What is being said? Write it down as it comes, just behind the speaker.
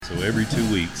So every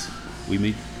 2 weeks, we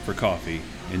meet for coffee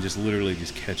and just literally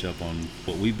just catch up on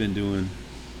what we've been doing,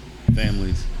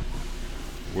 families,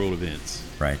 world events.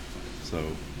 Right. So.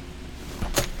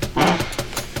 Yeah,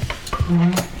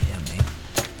 man.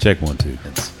 Check 1, 2.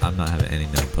 I'm not having any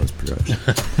no post-production.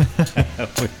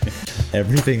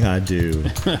 Everything I do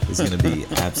is going to be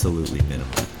absolutely minimal.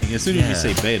 As soon as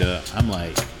you say beta, I'm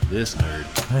like, this nerd.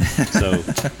 So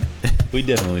we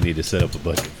definitely need to set up a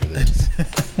budget for this.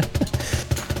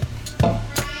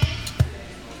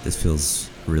 This feels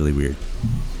really weird.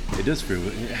 It does feel.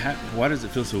 Why does it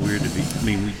feel so weird to be? I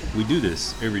mean, we do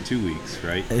this every 2 weeks,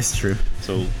 right? It's true.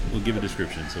 So we'll give a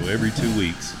description. So every 2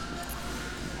 weeks,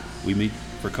 we meet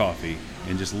for coffee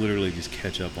and just literally just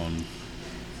catch up on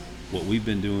what we've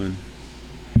been doing,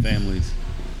 families,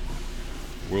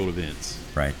 world events.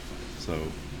 Right. So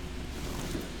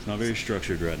it's not very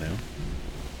structured right now.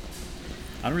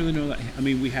 I don't really know that. I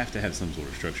mean, we have to have some sort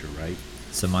of structure, right?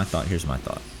 So here's my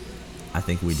thought. I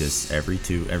think we just every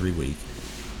week,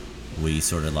 we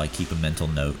sort of like keep a mental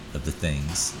note of the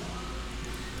things,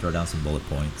 throw down some bullet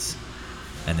points,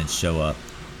 and then show up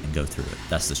and go through it.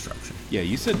 That's the structure. Yeah,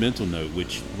 you said mental note,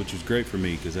 which was great for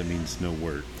me because that means no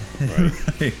work, right?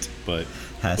 Right. But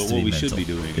Has what to be we mental. should be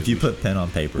doing if you put pen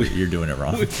on paper, you're doing it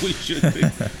wrong. we should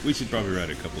probably write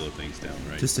a couple of things down,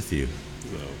 right? Just a few.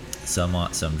 So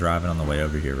I'm driving on the way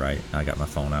over here, right? I got my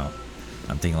phone out.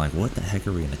 I'm thinking like, what the heck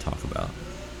are we going to talk about?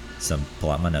 So I'm pull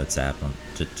out my notes app. I'm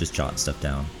just jotting stuff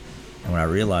down. And what I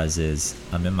realize is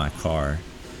I'm in my car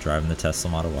driving the Tesla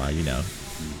Model Y,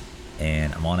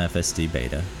 and I'm on FSD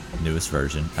beta, newest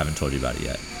version. I haven't told you about it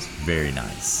yet. It's very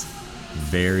nice,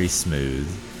 very smooth.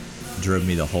 Drove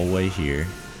me the whole way here.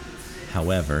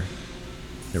 However,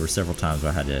 there were several times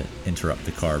where I had to interrupt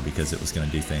the car because it was going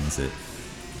to do things that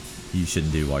you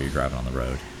shouldn't do while you're driving on the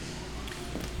road.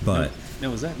 But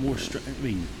now is that more? I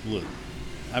mean, look,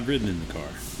 I've ridden in the car.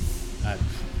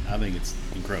 I think it's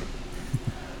incredible.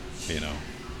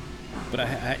 But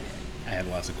I have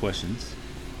lots of questions.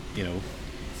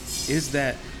 Is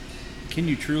that? Can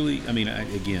you truly? I mean, I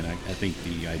think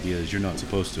the idea is you're not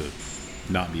supposed to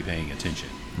not be paying attention.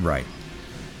 Right.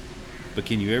 But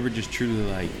can you ever just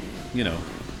truly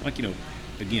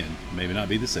again, maybe not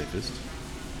be the safest,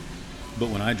 but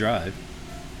when I drive,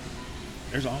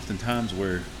 there's often times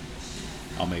where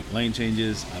I'll make lane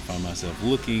changes. I find myself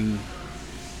looking,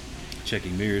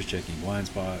 checking mirrors, checking blind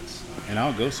spots, and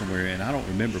I'll go somewhere and I don't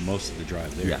remember most of the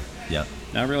drive there. Yeah. Yep.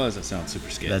 Now I realize that sounds super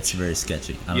sketchy. That's very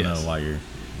sketchy. I don't know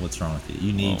what's wrong with you.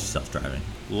 You need self-driving.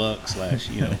 Luck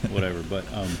 / whatever. But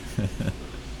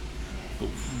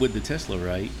with the Tesla,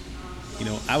 right?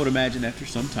 I would imagine after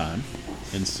some time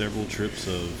and several trips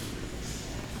of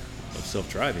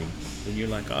self-driving, then you're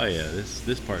like, oh yeah,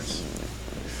 this part's,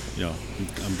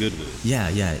 I'm good with it. Yeah,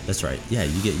 that's right. Yeah,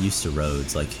 you get used to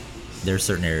roads. Like, there are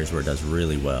certain areas where it does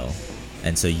really well,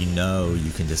 and so you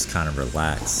can just kind of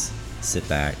relax, sit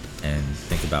back, and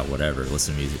think about whatever,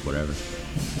 listen to music, whatever.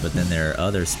 But then there are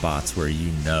other spots where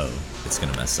it's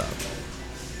going to mess up,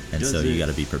 and so you got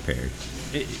to be prepared.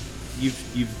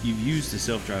 You've used the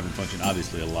self-driving function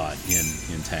obviously a lot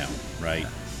in town, right?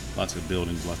 Lots of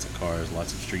buildings, lots of cars,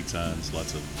 lots of street signs,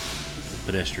 lots of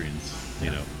pedestrians.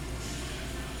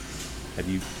 Have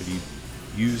you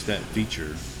used that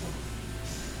feature?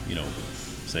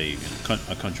 Say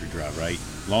a country drive, right?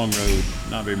 Long road,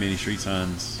 not very many street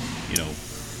signs.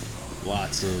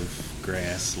 Lots of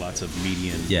grass, lots of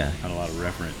median. Yeah. Not a lot of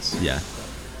reference. Yeah.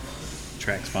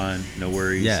 Track's fine, no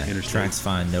worries. Yeah. Interstate. Track's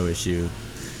fine, no issue.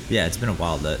 Yeah, it's been a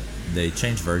while that they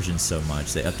changed versions so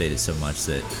much, they updated so much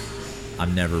that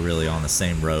I'm never really on the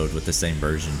same road with the same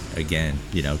version again,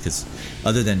 because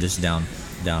other than just down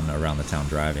around the town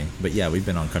driving. But yeah, we've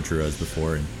been on country roads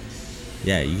before, and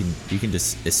yeah, you can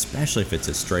just, especially if it's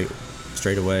a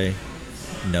straightaway,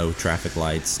 no traffic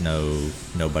lights,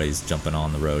 nobody's jumping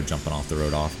on the road, jumping off the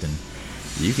road often,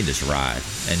 you can just ride,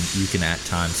 and you can at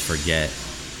times forget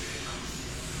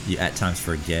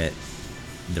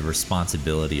the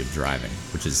responsibility of driving,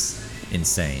 which is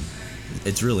insane.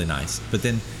 It's really nice. But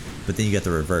then you get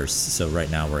the reverse. So right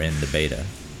now we're in the beta,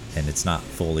 and it's not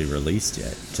fully released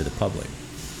yet to the public.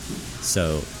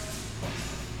 So,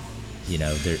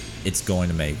 it's going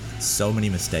to make so many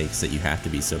mistakes that you have to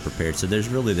be so prepared. So there's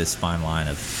really this fine line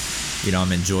of,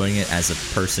 I'm enjoying it as a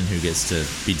person who gets to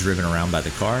be driven around by the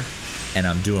car, and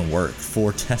I'm doing work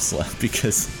for Tesla,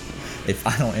 because if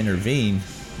I don't intervene,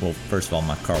 well, first of all,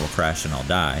 my car will crash and I'll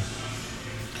die.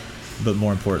 But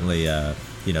more importantly,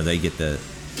 they get the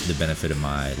benefit of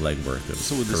my legwork of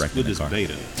correcting the car.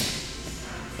 Beta,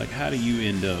 like, how do you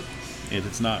end up, if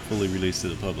it's not fully released to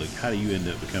the public, how do you end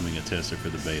up becoming a tester for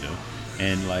the beta?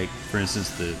 And like, for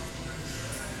instance,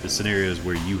 the scenarios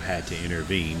where you had to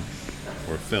intervene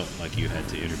or felt like you had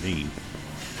to intervene,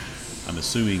 I'm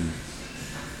assuming,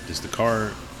 does the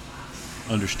car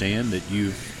understand that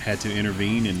you've had to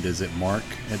intervene, and does it mark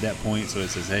at that point so it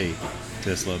says, hey,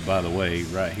 Tesla, by the way,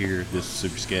 right here, this is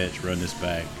super sketch, run this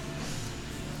back,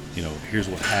 you know, here's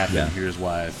what happened, here's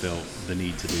why I felt the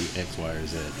need to do X, Y, or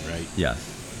Z, right? Yeah.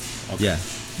 Okay. Yeah.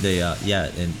 They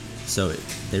and so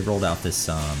they rolled out this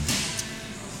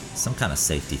some kind of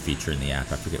safety feature in the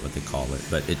app. I forget what they call it,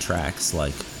 but it tracks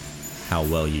like how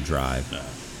well you drive,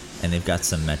 and they've got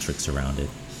some metrics around it.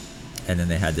 And then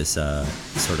they had this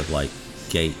sort of like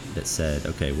gate that said,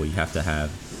 okay, well, you have to have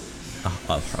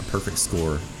a perfect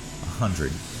score,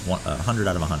 100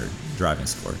 out of 100 driving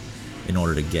score, in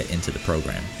order to get into the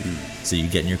program. So you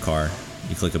get in your car,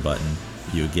 you click a button,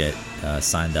 you would get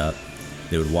signed up.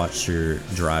 They would watch your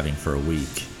driving for a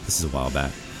week. This is a while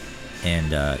back.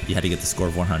 And you had to get the score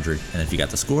of 100. And if you got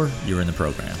the score, you were in the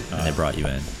program. And they brought you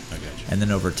in. I got you. And then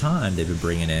over time, they've been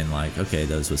bringing in like, okay,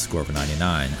 those with score of a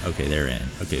 99. Okay, they're in.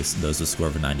 Okay, so those with score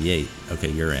of a 98. Okay,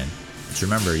 you're in. But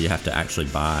remember, you have to actually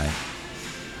buy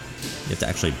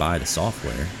the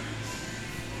software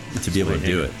to be able to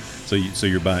do it. So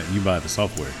you buy the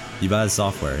software. You buy the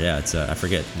software, yeah. It's I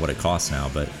forget what it costs now,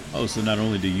 but so not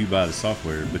only do you buy the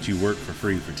software, but you work for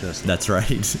free for Tesla. That's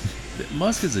right.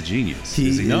 Musk is a genius.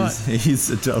 Is he not?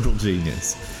 He's a total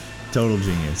genius. Total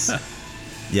genius.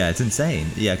 Yeah, it's insane.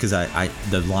 Yeah, because I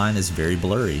the line is very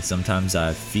blurry. Sometimes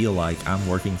I feel like I'm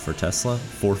working for Tesla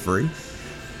for free.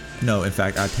 No, in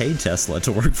fact, I paid Tesla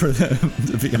to work for them.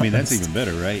 To be honest. That's even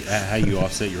better, right? How you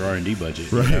offset your R&D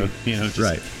budget? Right. You know, just,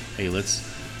 right. Let's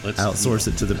outsource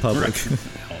it to the public.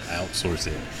 Outsource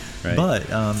it, right?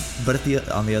 But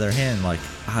on the other hand, like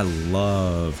I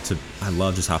love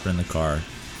just hopping in the car,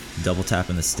 double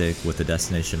tapping the stick with the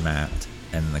destination mapped,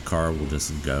 and the car will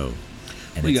just go,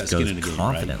 and it goes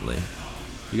confidently. Right?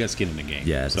 You got skin in the game.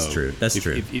 Yeah, that's true. That's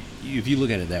true. If you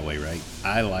look at it that way, right?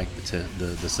 I like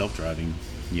the self-driving,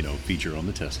 feature on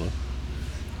the Tesla.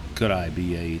 Could I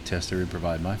be a tester and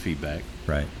provide my feedback?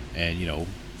 Right. And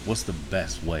what's the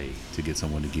best way to get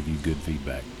someone to give you good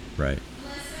feedback? Right.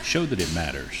 Show that it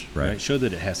matters. Right. Show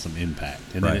that it has some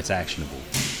impact, and that it's actionable.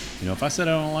 If I said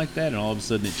I don't like that, and all of a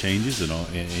sudden it changes,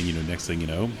 and next thing you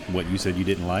know, what you said you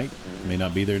didn't like may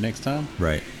not be there next time.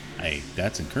 Right. Hey,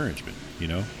 that's encouragement.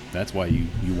 That's why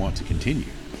you want to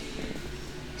continue.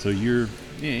 So you're,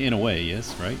 in a way,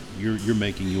 yes, right? You're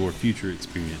making your future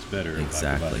experience better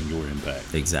by providing your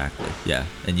impact. Exactly. Yeah,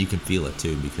 and you can feel it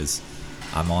too, because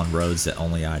I'm on roads that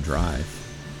only I drive.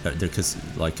 Because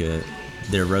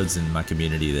there are roads in my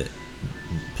community that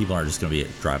people aren't just going to be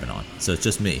driving on. So it's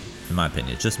just me, in my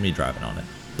opinion. It's just me driving on it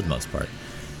for the most part.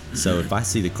 So if I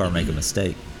see the car make a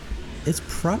mistake, it's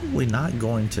probably not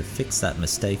going to fix that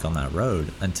mistake on that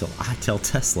road until I tell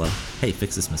Tesla, hey,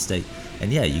 fix this mistake.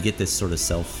 And yeah, you get this sort of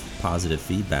self-positive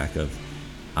feedback of,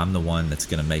 I'm the one that's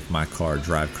going to make my car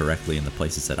drive correctly in the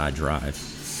places that I drive.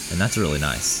 And that's really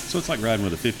nice. So it's like riding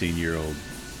with a 15-year-old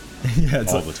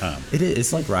all the time. It is.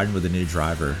 It's like riding with a new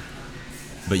driver,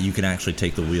 but you can actually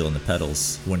take the wheel and the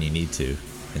pedals when you need to,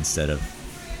 instead of,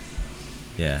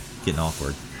 getting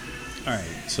awkward. All right.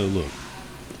 So look,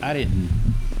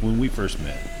 when we first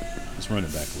met, let's run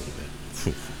it back a little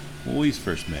bit. When we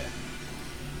first met,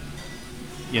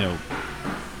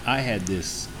 I had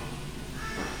this,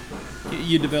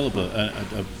 you develop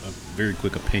a very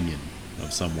quick opinion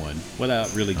of someone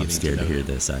without really getting to know. I'm scared to hear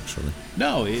this, actually.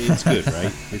 No, it's good,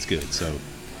 right? It's good. So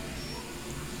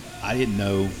I didn't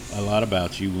know a lot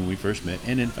about you when we first met,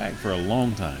 and in fact, for a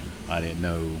long time, I didn't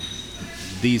know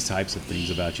these types of things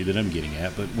about you that I'm getting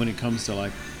at. But when it comes to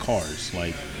like cars,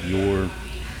 like your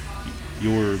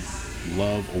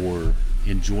love or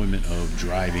enjoyment of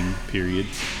driving, period,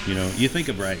 you think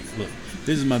of, right, look,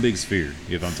 this is my biggest fear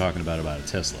if I'm talking about a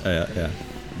Tesla. Yeah.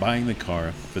 Buying the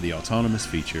car for the autonomous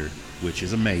feature, which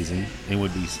is amazing, and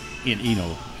would be,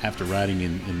 after riding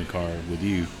in the car with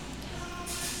you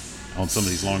on some of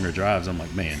these longer drives, I'm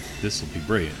like, man, this will be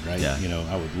brilliant, right? Yeah.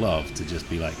 I would love to just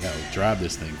be like, drive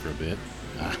this thing for a bit.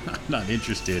 I'm not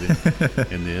interested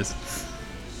in this.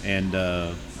 And,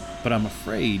 but I'm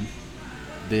afraid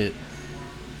that,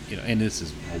 and this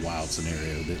is a wild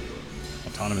scenario, that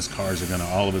autonomous cars are going to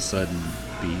all of a sudden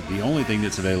be the only thing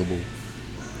that's available,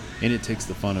 and it takes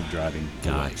the fun of driving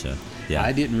away. Gotcha. Yeah.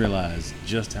 I didn't realize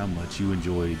just how much you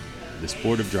enjoyed the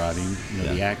sport of driving,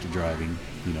 the act of driving,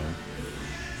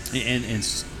 and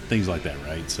things like that,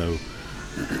 right? So,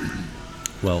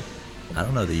 well, I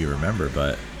don't know that you remember,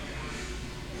 but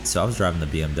so I was driving the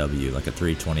BMW, like a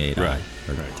 328i, right.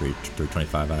 or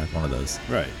 325i, one of those.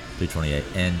 Right. 328,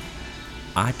 and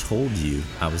I told you,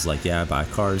 I was like, yeah, I buy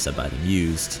cars, I buy them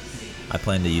used. I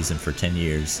plan to use them for 10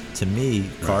 years. To me,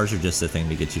 cars are just a thing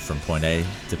to get you from point A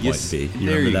to point B. You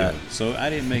remember that? Go. So I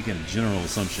didn't make a general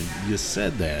assumption. You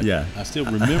said that. Yeah. I still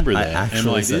remember that. I and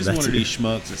like, said this is one of these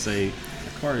schmucks that say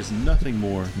a car is nothing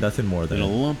more than a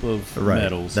lump of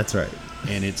metals. That's right.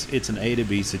 And it's an A to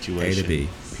B situation. A to B.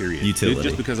 Period. Utility.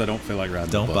 Just because I don't feel like riding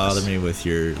Don't the bus. bother me with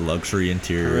your luxury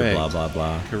interior, Correct. blah, blah,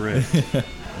 blah. Correct.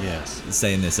 Yes.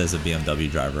 Saying this as a BMW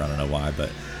driver, I don't know why,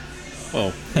 but...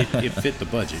 Well, it fit the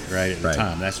budget, right, at the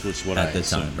time. That's what I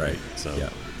assumed. Right. So yeah.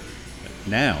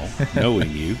 Now,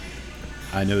 knowing you,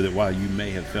 I know that while you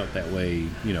may have felt that way,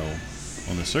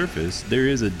 on the surface, there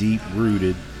is a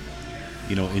deep-rooted,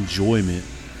 enjoyment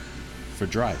for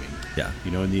driving. Yeah.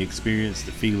 And the experience,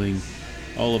 the feeling,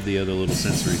 all of the other little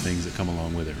sensory things that come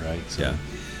along with it, right? So, yeah.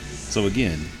 So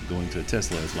again, going to a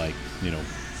Tesla is like, you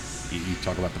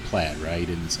talk about the Plaid, right?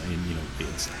 And it's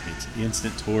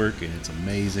instant torque and it's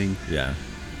amazing. Yeah.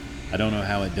 I don't know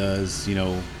how it does, on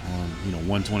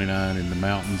 129 in the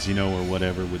mountains, or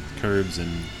whatever with curbs and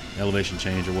elevation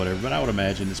change or whatever. But I would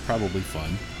imagine it's probably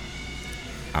fun.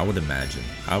 I would imagine.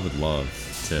 I would love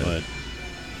to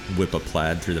whip a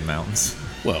Plaid through the mountains.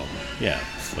 Well, yeah,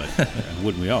 but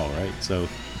wouldn't we all, right? So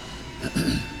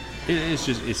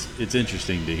it's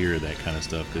interesting to hear that kind of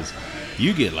stuff because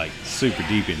you get like super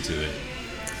deep into it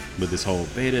with this whole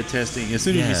beta testing. As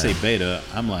soon as you say beta,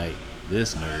 I'm like,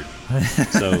 this nerd.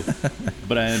 So,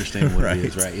 but I understand what it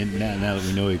is, right? And now that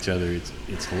we know each other,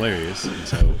 it's hilarious. And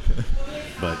so,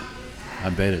 but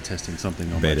I'm beta testing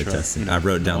something on my truck. Testing. I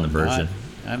wrote down the version.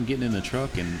 I'm getting in the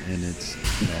truck and it's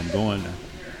I'm going.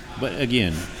 But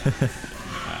again,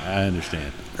 I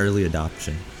understand. Early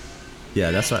adoption.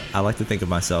 Yeah, that's what I like to think of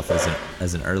myself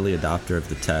as an early adopter of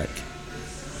the tech.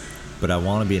 But I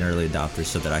want to be an early adopter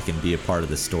so that I can be a part of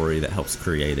the story that helps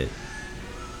create it.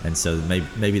 And so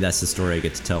maybe that's the story I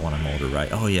get to tell when I'm older,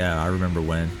 right? Oh yeah, I remember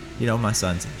when, my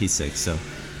son's, he's 6,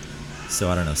 so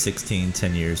I don't know, 16,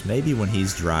 10 years, maybe when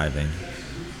he's driving,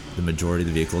 the majority of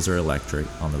the vehicles are electric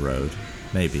on the road,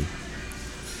 maybe.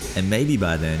 And maybe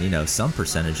by then, some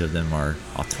percentage of them are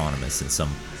autonomous in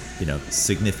some,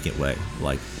 significant way,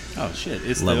 like oh shit,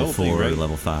 it's level the old 4 thing, right? or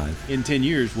level 5. In 10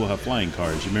 years, we'll have flying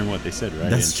cars. You remember what they said, right?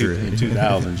 That's true. In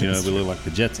 2000s, we look like the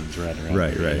Jetsons right around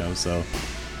right, there, right. So,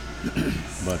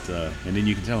 but and then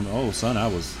you can tell them, oh, son, I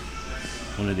was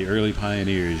one of the early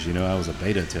pioneers. I was a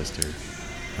beta tester.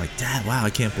 Like, Dad, wow, I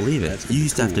can't believe it. That's you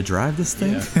used to have to drive this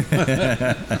thing?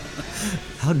 Yeah.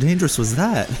 How dangerous was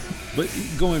that? But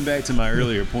going back to my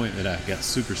earlier point that I got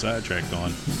super sidetracked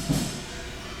on,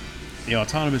 the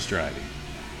autonomous driving.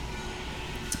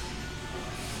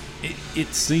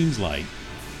 It seems like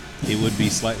it would be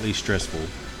slightly stressful.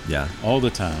 Yeah. All the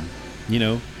time.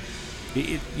 You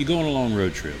go on a long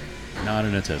road trip, not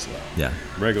in a Tesla. Yeah.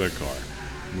 Regular car.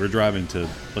 We're driving to,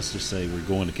 let's just say we're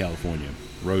going to California.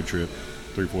 Road trip,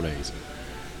 3-4 days.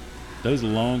 Those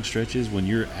long stretches when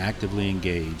you're actively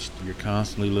engaged, you're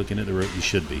constantly looking at the road. You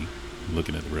should be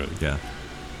looking at the road. Yeah.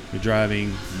 You're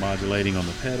driving, modulating on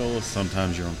the pedal.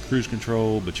 Sometimes you're on cruise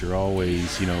control, but you're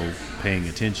always, paying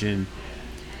attention.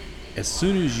 As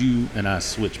soon as you and I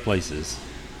switch places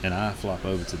and I flop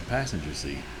over to the passenger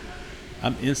seat,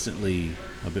 I'm instantly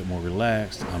a bit more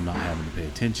relaxed. I'm not having to pay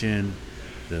attention.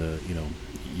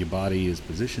 Your body is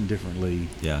positioned differently.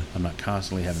 Yeah. I'm not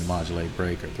constantly having to modulate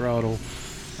brake or throttle.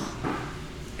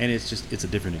 And it's a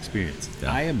different experience.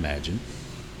 Yeah. I imagine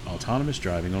autonomous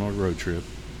driving on a road trip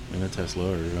in a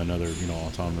Tesla or another,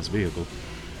 autonomous vehicle.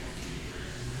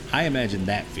 I imagine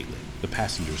that feeling, the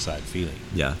passenger side feeling.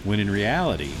 Yeah. When in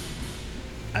reality,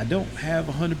 I don't have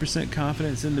 100%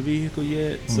 confidence in the vehicle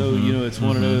yet. So, it's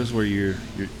one of those where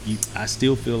I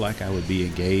still feel like I would be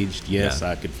engaged. Yes,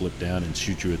 I could flip down and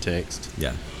shoot you a text.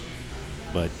 Yeah.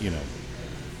 But,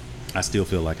 I still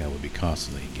feel like I would be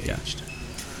constantly engaged.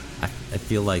 Yeah. I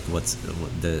feel like what's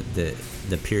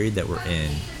the period that we're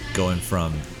in, going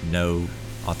from no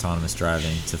autonomous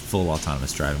driving to full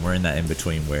autonomous driving, we're in that in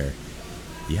between where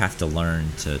you have to learn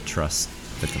to trust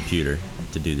the computer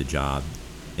to do the job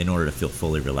in order to feel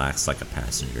fully relaxed like a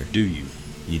passenger. Do you?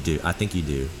 You do. I think you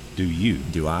do. Do you?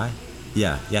 Do I?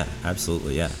 Yeah,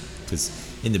 absolutely, yeah. Because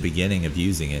in the beginning of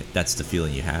using it, that's the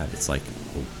feeling you have. It's like,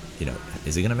 well,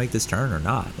 is it going to make this turn or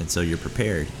not? And so you're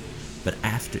prepared. But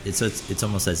after, it's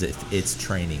almost as if it's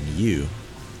training you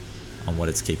on what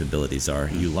its capabilities are.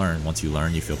 You learn. Once you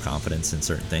learn, you feel confidence in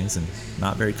certain things and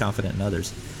not very confident in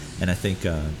others. And I think,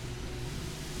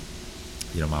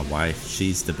 my wife,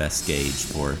 she's the best gauge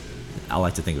for, I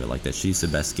like to think of it like that. She's the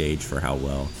best gauge for how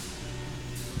well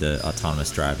the autonomous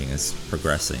driving is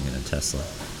progressing in a Tesla.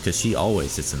 because she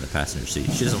always sits in the passenger seat.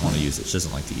 She doesn't want to use it. She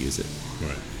doesn't like to use it.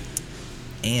 Right.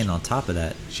 And on top of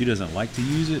that, She doesn't like to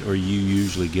use it, or you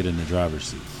usually get in the driver's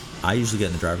seat? I usually get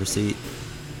in the driver's seat,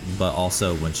 but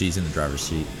also when she's in the driver's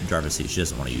seat, she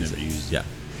doesn't want to use it. Yeah,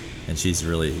 and she's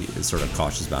really sort of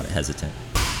cautious about it, hesitant.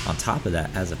 On top of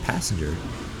that, as a passenger,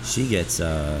 she gets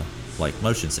like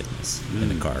motion sickness in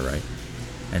the car, right?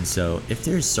 And so if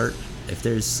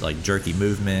there's like jerky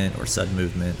movement or sudden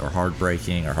movement or hard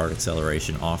braking or hard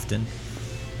acceleration often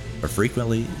or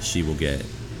frequently, she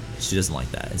doesn't like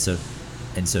that.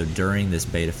 And so during this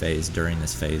beta phase, during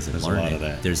this phase of learning,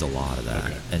 there's a lot of that.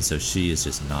 Okay. And so she is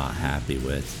just not happy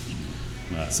with.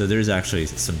 So there's actually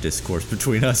some discourse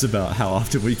between us about how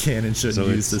often we can and shouldn't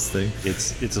use this thing.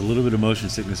 It's a little bit of motion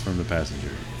sickness from the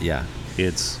passenger. Yeah.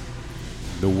 It's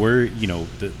the word,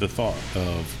 the thought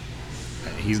of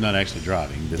he's not actually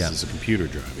driving. This is a computer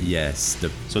driving. Yes.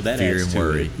 So that fear adds and to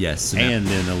worry. it. Yes. So and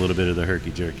then a little bit of the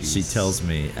herky-jerky. She tells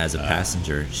me, as a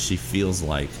passenger, she feels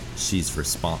like she's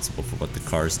responsible for what the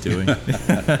car's doing.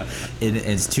 and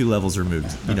it's 2 levels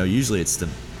removed. Usually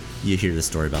you hear the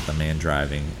story about the man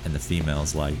driving and the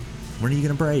female's like, when are you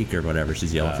going to brake or whatever.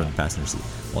 She's yelling from the passenger seat.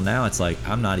 Well, now it's like,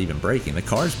 I'm not even braking. The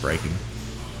car's braking.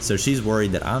 So she's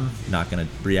worried that I'm not going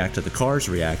to react to the car's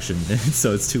reaction,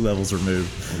 so it's 2 levels removed.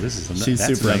 Well, she's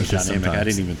super anxious dynamic sometimes. I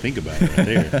didn't even think about it right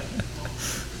there.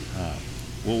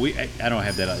 Well, I don't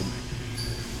have that.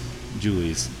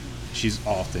 Julie's, she's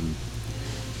often.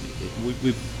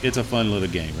 It's a fun little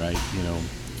game, right?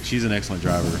 She's an excellent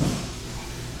driver.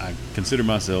 I consider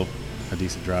myself a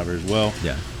decent driver as well.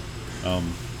 Yeah.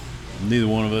 Neither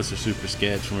one of us are super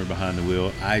sketch when we're behind the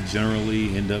wheel. I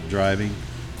generally end up driving.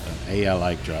 A, I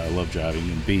love driving,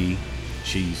 and B,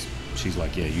 she's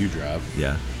like, yeah, you drive.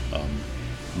 Yeah.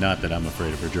 Not that I'm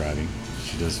afraid of her driving.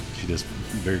 She does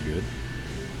very good.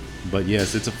 But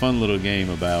yes, it's a fun little game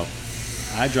about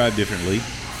I drive differently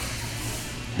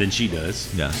than she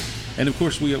does. Yeah. And of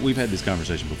course, we've had this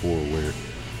conversation before where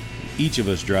each of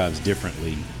us drives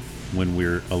differently when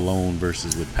we're alone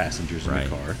versus with passengers in the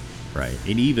car. Right.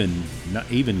 And even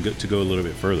to go a little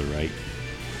bit further, right?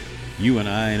 You and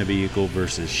I in a vehicle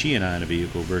versus she and I in a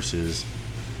vehicle versus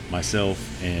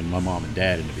myself and my mom and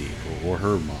dad in a vehicle, or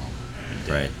her mom and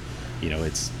dad. Right.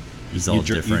 It's all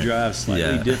different. You drive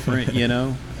slightly different,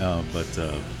 but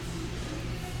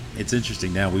it's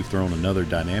interesting. Now we've thrown another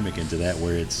dynamic into that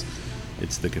where it's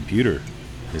the computer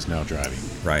is now driving.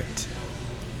 Right.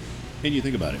 And you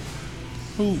think about it,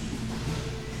 who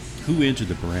entered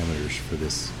the parameters for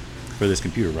this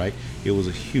computer, right? It was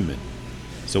a human.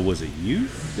 So was it you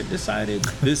that decided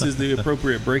this is the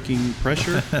appropriate braking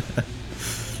pressure,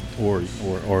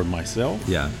 or myself?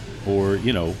 Yeah. Or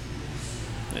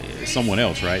someone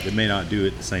else, right? That may not do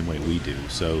it the same way we do.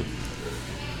 So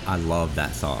I love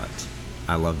that thought.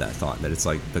 That it's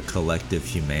like the collective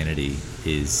humanity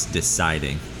is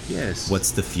deciding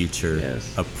what's the future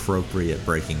appropriate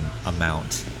braking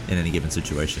amount in any given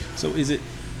situation. So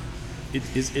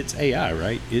it's AI,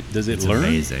 right? Does it it's learn?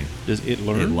 Amazing. Does it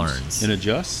learn? It learns and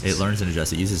adjusts. It learns and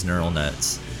adjusts. It uses neural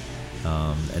nets.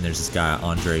 And there's this guy,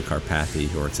 Andre Carpathy,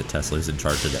 who works at Tesla, who's in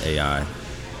charge of the AI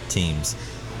teams.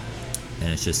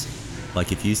 And it's just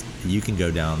like if you can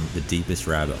go down the deepest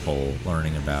rabbit hole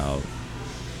learning about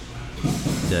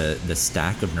the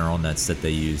stack of neural nets that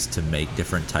they use to make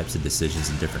different types of decisions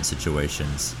in different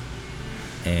situations.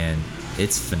 And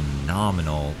it's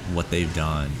phenomenal what they've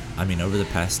done. I mean, over the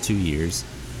past 2 years,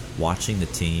 watching the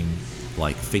team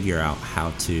figure out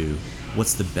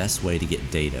what's the best way to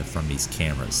get data from these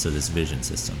cameras, so this vision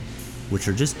system, which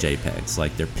are just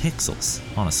JPEGs, they're pixels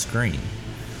on a screen.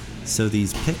 So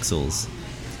these pixels,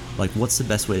 what's the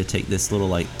best way to take this little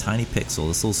tiny pixel,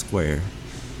 this little square,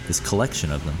 this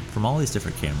collection of them from all these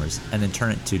different cameras, and then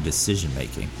turn it to decision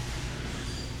making?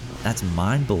 That's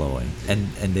mind blowing, and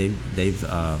they've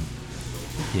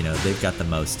got the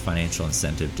most financial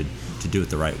incentive to do it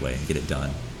the right way and get it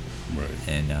done. Right.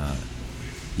 And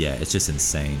it's just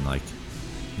insane,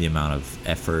 the amount of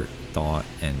effort, thought,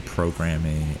 and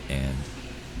programming and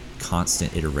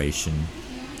constant iteration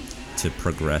to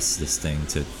progress this thing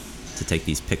to take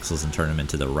these pixels and turn them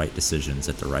into the right decisions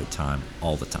at the right time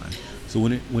all the time. So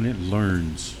when it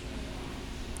learns,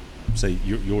 say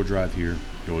your drive here,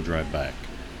 your drive back,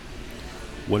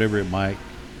 whatever it might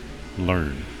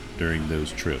learn during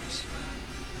those trips,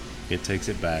 it takes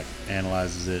it back,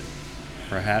 analyzes it,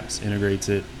 perhaps integrates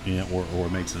it, or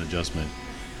makes an adjustment.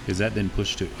 Is that then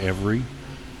pushed to every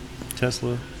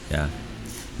Tesla?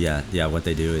 Yeah. What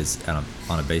they do is on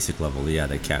a basic level,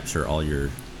 they capture all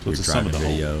your driving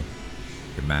video,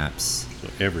 your maps, so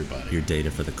everybody, your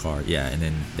data for the car. Yeah, and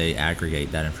then they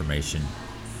aggregate that information.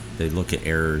 They look at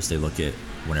errors. They look at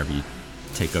whenever you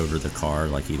take over the car,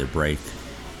 like either brake,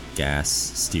 gas,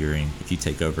 steering, if you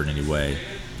take over in any way,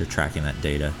 they're tracking that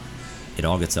data. It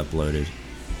all gets uploaded.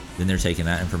 Then they're taking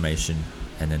that information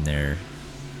and then they're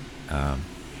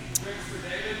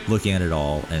looking at it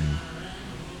all and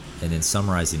then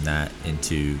summarizing that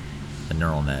into a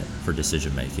neural net for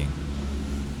decision making.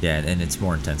 Yeah, and it's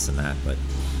more intense than that, but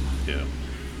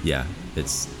yeah,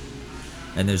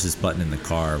 and there's this button in the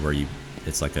car where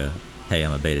it's like a, hey,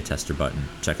 I'm a beta tester button,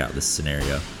 check out this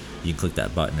scenario. You can click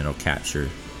that button, it'll capture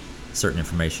certain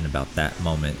information about that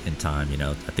moment in time.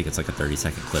 I think it's like a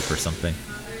 30-second clip or something,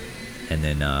 and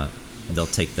then they'll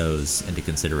take those into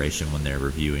consideration when they're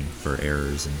reviewing for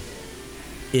errors and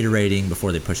iterating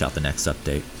before they push out the next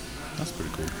update. That's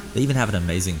pretty cool. They even have an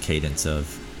amazing cadence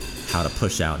of how to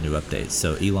push out new updates.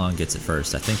 So Elon gets it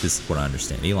first. I think this is what I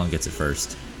understand. Elon gets it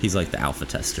first. He's like the alpha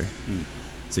tester.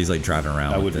 So he's like driving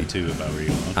around. I would be too if I were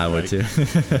Elon. I would too.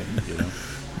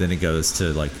 Then it goes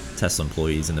to like Tesla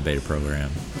employees in the beta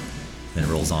program. Then it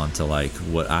rolls on to like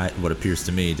what appears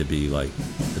to me to be like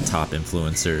the top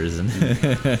influencers and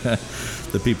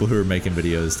the people who are making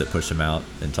videos that push them out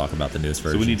and talk about the newest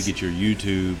versions. So we need to get your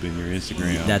YouTube and your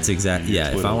Instagram. That's exactly,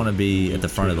 yeah. If I want to be at the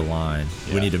front of the line,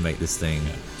 Yeah. we need to make this thing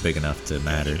big enough to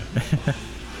matter.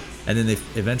 And then they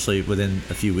eventually, within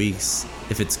a few weeks,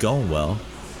 if it's going well,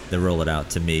 they roll it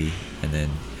out to me and then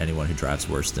anyone who drives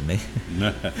worse than me.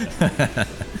 Gotcha.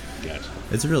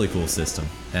 It's a really cool system.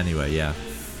 Anyway, yeah.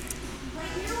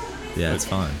 Yeah, it's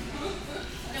fun.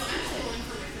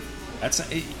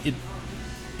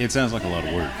 It sounds like a lot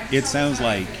of work. It sounds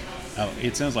like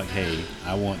hey,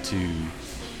 I want to.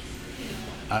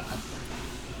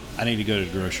 I need to go to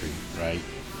the grocery, right?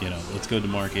 Let's go to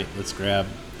the market. Let's grab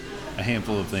a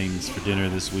handful of things for dinner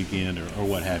this weekend, or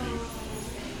what have you.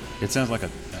 It sounds like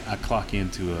I clock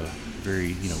into a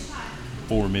very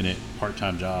 4-minute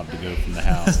part-time job to go from the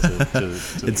house to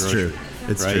the It's grocery. true.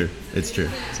 It's right? true. It's true.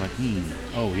 It's like,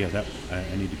 oh yeah, that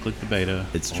I need to click the beta.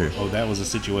 It's true. Oh, that was a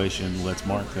situation. Let's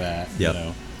mark that.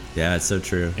 Yep. Yeah, it's so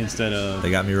true. Instead of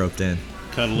They got me roped in.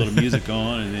 cut a little music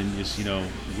on and then just you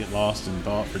get lost in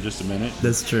thought for just a minute.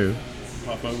 That's true.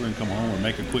 Pop over and come home or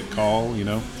make a quick call.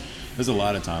 There's a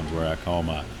lot of times where I call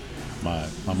my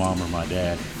mom or my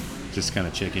dad, just kind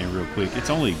of check in real quick. It's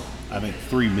only, I think,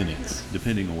 3 minutes,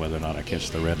 depending on whether or not I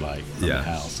catch the red light from the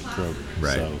house at Kroger.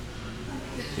 Right. So,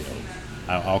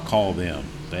 I'll call them.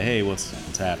 Say, hey,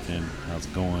 what's happening? How's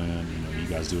it going? You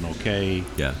guys doing okay?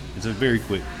 Yeah. It's a very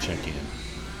quick check-in.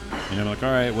 And I'm like,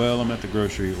 all right, well, I'm at the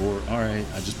grocery, or all right,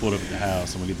 I just pulled up at the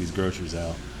house. I'm gonna get these groceries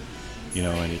out.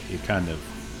 And it kind of,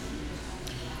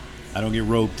 I don't get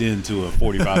roped into a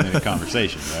 45-minute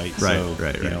conversation, right?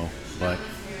 Right. But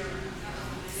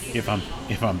if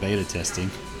I'm beta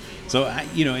testing, so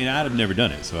and I'd have never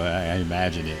done it, so I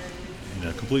imagine it in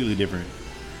a completely different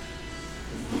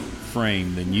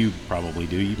frame than you probably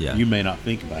do. You may not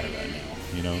think about it right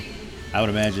now. I would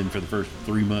imagine for the first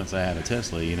 3 months I had a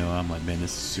Tesla, I'm like, man,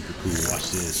 this is super cool.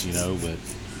 Watch this,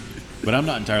 but I'm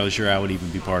not entirely sure I would even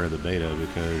be part of the beta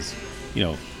because,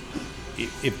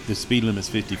 if the speed limit's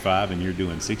 55 and you're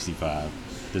doing 65,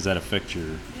 does that affect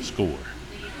your score?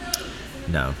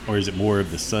 No. Or is it more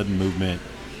of the sudden movement,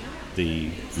 the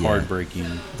hard braking?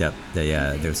 Yep.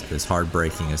 Yeah. There's hard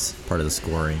braking as part of the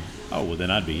scoring. Oh, well, then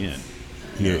I'd be in.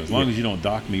 As long as you don't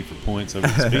dock me for points over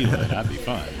the speed limit, I'd be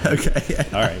fine. Okay.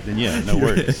 All right, then no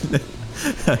worries.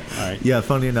 All right. Yeah,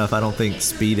 funny enough, I don't think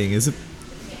speeding is.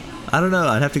 I don't know.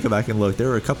 I'd have to go back and look. There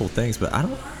were a couple of things, but I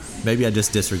don't. Maybe I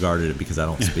just disregarded it because I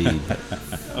don't speed.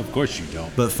 Of course you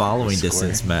don't. But following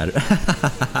distance matters.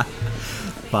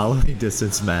 Following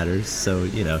distance matters. So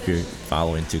if you're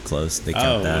following too close, they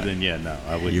count that. Well, then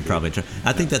I would. You're probably.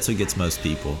 I think that's what gets most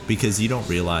people because you don't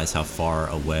realize how far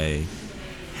away.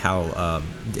 How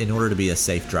in order to be a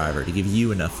safe driver, to give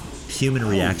you enough human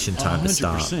reaction time 100%. to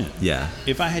stop. Yeah.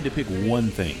 If I had to pick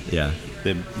one thing,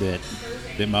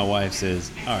 that my wife says,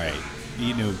 all right,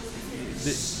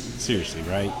 seriously,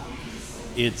 right?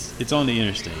 It's on the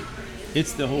interstate.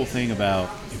 It's the whole thing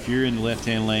about if you're in the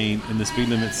left-hand lane and the speed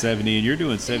limit's 70 and you're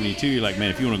doing 72, you're like,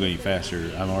 man, if you want to go any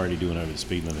faster, I'm already doing over the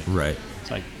speed limit. Right. It's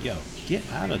like, yo, get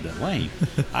out of the lane.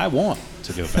 I want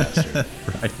to go faster.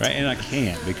 right? And I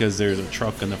can't because there's a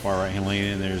truck in the far right-hand lane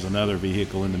and there's another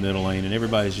vehicle in the middle lane and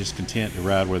everybody's just content to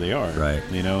ride where they are. Right.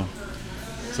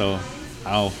 So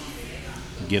I'll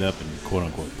get up and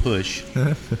quote-unquote push.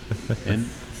 And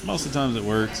most of the times it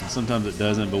works and sometimes it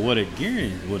doesn't. But what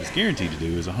it's guaranteed to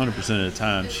do is 100% of the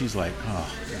time she's like,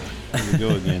 oh, God, here we go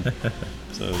again.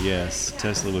 So yes,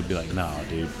 Tesla would be like, nah,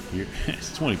 dude,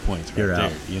 it's 20 points right you're there.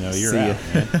 Out. You're out,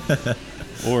 man.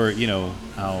 Or,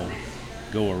 I'll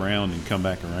go around and come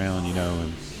back around,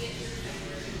 and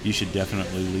You should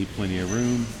definitely leave plenty of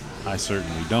room. I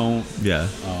certainly don't. Yeah.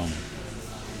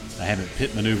 I haven't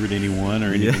pit maneuvered anyone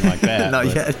or anything like that. Not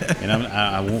yet. And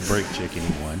I won't brake check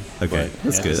anyone. Okay, but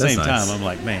that's at good. the That's same nice. time, I'm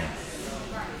like, man,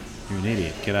 you're an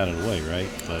idiot. Get out of the way, right?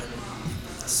 But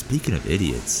Speaking of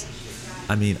idiots,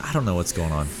 I mean, I don't know what's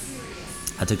going on.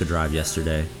 I took a drive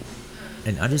yesterday,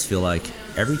 and I just feel like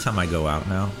every time I go out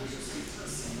now,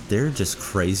 there are just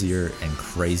crazier and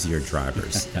crazier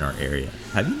drivers in our area.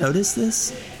 Have you noticed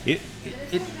this?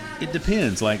 it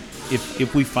depends. Like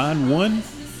if we find one,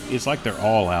 it's like they're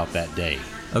all out that day.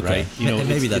 Okay. Right? You know, And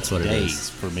maybe it's that's what it days is.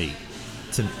 for me.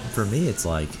 For me, it's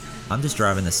like I'm just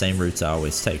driving the same routes I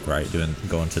always take, right?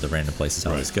 Going to the random places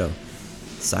I always go.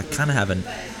 So I kind of have a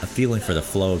feeling for the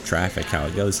flow of traffic, how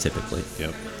it goes typically.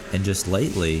 Yep. And just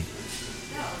lately,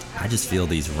 I just feel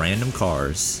these random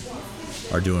cars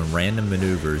are doing random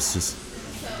maneuvers, just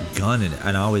gunning.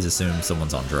 And I always assume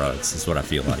someone's on drugs. Is what I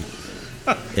feel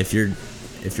like. If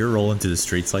you're rolling through the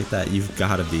streets like that, you've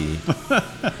got to be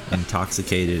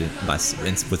intoxicated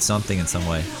with something in some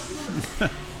way.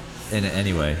 And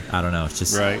anyway, I don't know. It's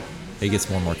just Right. It gets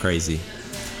more and more crazy.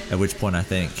 At which point I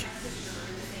think,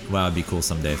 wow, it'd be cool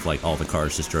someday if like all the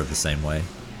cars just drove the same way.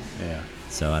 Yeah.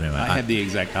 So anyway, I had the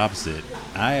exact opposite.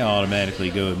 I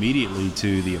automatically go immediately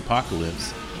to the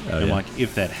apocalypse. Oh, and yeah. like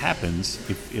if that happens,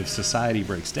 if society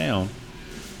breaks down,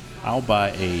 I'll buy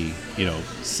a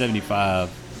 75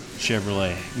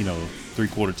 Chevrolet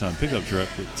 3/4 ton pickup truck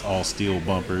that's all steel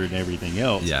bumper and everything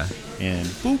else. Yeah. And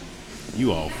boop,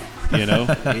 you off.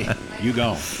 You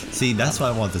gone. See, that's why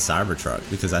I want the Cybertruck,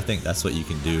 because I think that's what you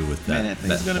can do with that. Man, that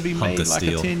thing's going to be hunk made of like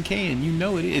steel. a tin can. You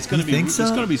know it. It's going to be. think so?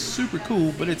 It's going to be super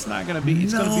cool, but it's not going to be.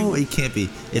 It's No, going to be. it can't be.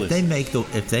 If they make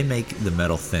the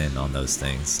metal thin on those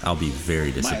things, I'll be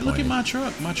very disappointed. Look at my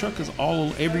truck. My truck is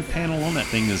every panel on that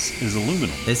thing is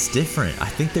aluminum. It's different. I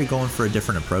think they're going for a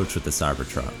different approach with the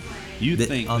Cybertruck. You The-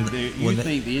 think on the- when they-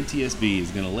 think the NTSB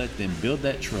is going to let them build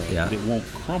that truck Yeah. that won't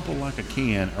crumple like a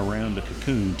can around a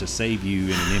cocoon to save you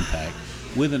in an impact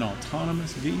with an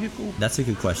autonomous vehicle? That's a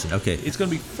good question. Okay, It's going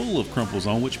to be full of crumple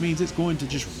zone, which means it's going to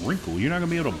just wrinkle. You're not going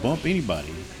to be able to bump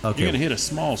anybody. Okay. You're going to hit a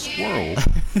small squirrel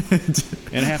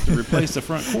and have to replace the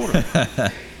front quarter.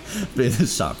 been in the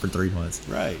shop for 3 months.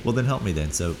 Right. Well, then help me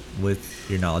then. So, with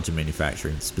your knowledge of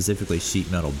manufacturing, specifically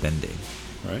sheet metal bending,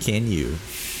 Right. can you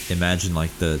imagine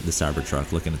like the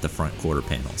Cybertruck looking at the front quarter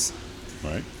panels?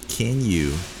 Right. Can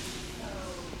you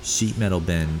sheet metal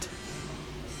bend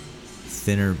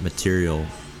thinner material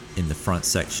in the front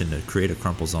section to create a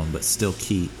crumple zone, but still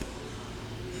keep?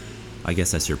 I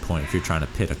guess that's your point. If you're trying to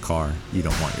pit a car, you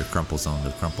don't want your crumple zone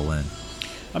to crumple in.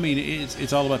 I mean,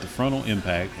 it's all about the frontal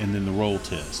impact and then the roll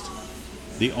test.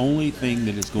 The only thing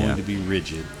that is going Yeah. to be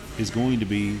rigid is going to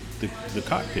be the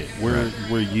cockpit, where Right.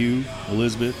 where you,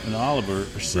 Elizabeth, and Oliver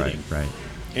are sitting. Right.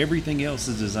 Everything else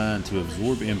is designed to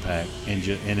absorb impact, and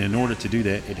in order to do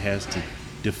that, it has to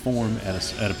deform at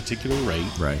a particular rate.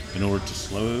 Right. In order to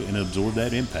slow and absorb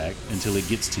that impact until it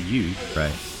gets to you.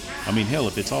 Right. I mean, hell,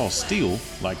 if it's all steel,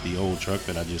 like the old truck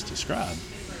that I just described,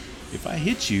 if I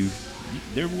hit you,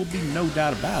 there will be no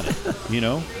doubt about it.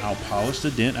 I'll polish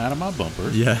the dent out of my bumper.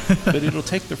 Yeah. But it'll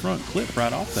take the front clip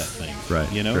right off that thing. Right,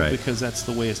 right. Because that's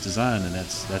the way it's designed, and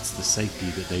that's the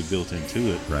safety that they built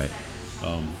into it. Right.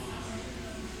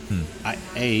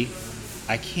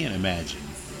 I can't imagine.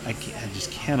 I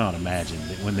just cannot imagine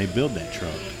that when they build that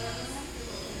truck,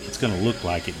 it's going to look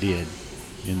like it did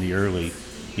in the early,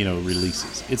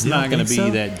 releases. It's You not don't going to be think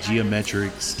so? that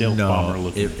geometric stealth bomber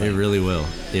looking it thing. really will.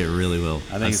 It really will.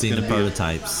 I think I've it's seen the gonna be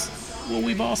prototypes. Well,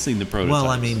 we've all seen the prototypes. Well,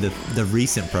 I mean the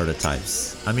recent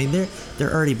prototypes. I mean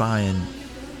they're already buying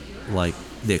like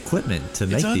the equipment to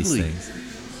make these ugly.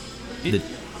 things.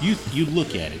 You look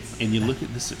at it and you look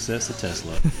at the success of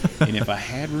Tesla, and if I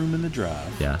had room in the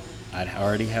drive, Yeah. I'd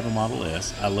already have a Model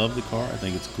S. I love the car. I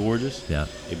think it's gorgeous. Yeah.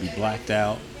 It'd be blacked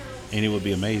out, and it would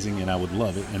be amazing, and I would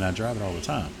love it, and I drive it all the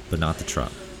time. But not the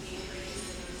truck.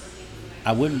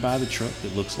 I wouldn't buy the truck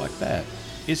that looks like that.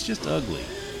 It's just ugly.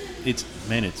 It's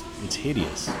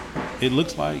hideous. It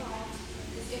looks like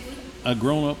a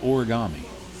grown-up origami.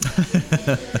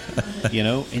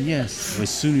 And yes, as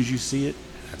soon as you see it,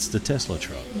 that's the Tesla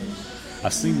truck.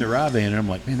 I've seen the Rivian, and I'm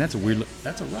like, man, that's a weird look.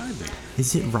 That's a Rivian.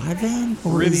 Is it Rivian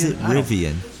or is it I don't-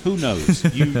 Rivian? Who knows?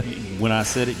 When I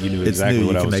said it, you knew It's exactly new,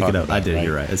 what you I can was make it talking up. about. I did, right?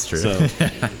 you're right, it's true. So,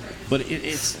 but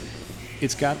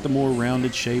it's got the more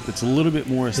rounded shape. It's a little bit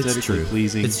more It's aesthetically true.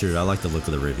 pleasing. It's true. I like the look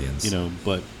of the Rivians.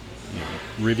 But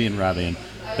Rivian,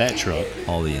 that truck.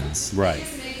 All the ends. Right.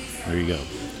 There you go.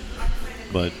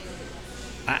 But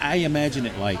I imagine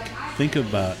it like, think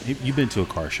about, you've been to a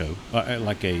car show,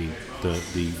 like a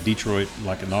the Detroit,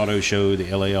 like an auto show, the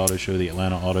LA auto show, the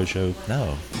Atlanta auto show?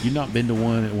 No. You've not been to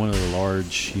one at one of the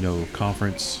large,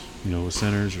 conference,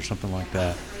 centers or something like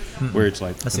that, where it's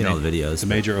like I've seen all the videos. The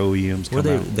major OEMs where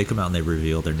come out. they come out and they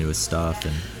reveal their newest stuff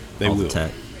and They all will. the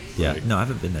tech. Yeah. Right. No, I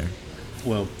haven't been there.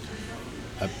 Well,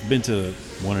 I've been to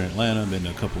one in Atlanta, been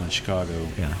to a couple in Chicago.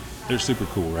 Yeah. They're super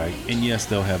cool, right? And yes,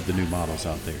 they'll have the new models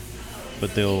out there,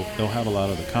 but they'll have a lot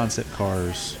of the concept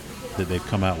cars that they've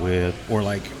come out with, or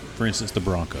like, for instance, the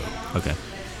Bronco. Okay.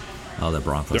 Oh, the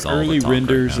Broncos. The all early the talk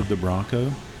renders right now. of the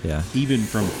Bronco, Yeah. even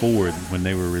from Ford when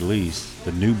they were released,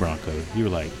 the new Bronco, you were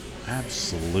like,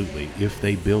 absolutely, if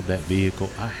they build that vehicle,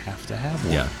 I have to have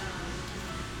one. Yeah.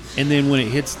 And then when it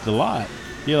hits the lot,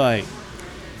 you're like,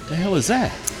 the hell is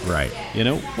that? Right.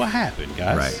 What happened,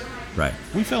 guys? Right. Right.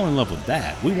 We fell in love with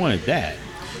that. We wanted that.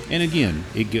 And again,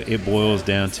 it boils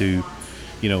down to,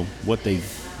 what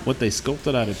they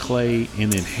sculpted out of clay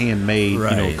and then handmade,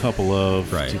 Right. a couple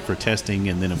of Right. for testing,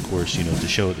 and then of course, to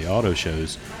show at the auto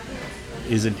shows,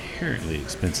 is inherently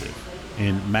expensive.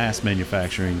 And mass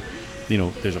manufacturing,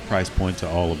 there's a price point to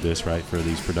all of this, right? For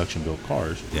these production built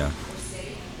cars, Yeah.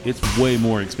 it's way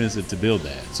more expensive to build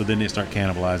that. So then they start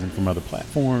cannibalizing from other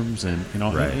platforms, and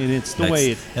Right. and it's the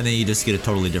way it. And then you just get a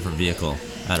totally different vehicle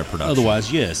out of production.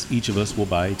 Otherwise, yes, each of us will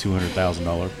buy a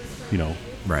 $200,000,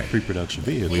 Right. pre-production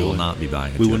vehicle. We will not be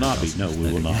buying a We will not be. $200,000 No,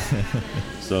 we will not.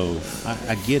 So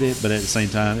I get it, but at the same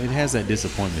time, it has that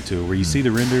disappointment to it, where you see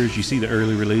the renders, you see the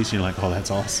early release, and you're like, oh,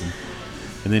 that's awesome.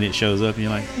 And then it shows up, and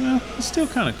you're like, well, it's still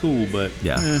kind of cool, but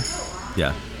Yeah.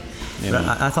 Yeah. you But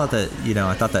know. I thought that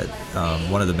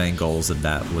one of the main goals of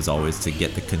that was always to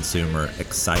get the consumer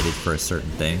excited for a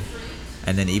certain thing,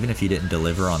 and then even if you didn't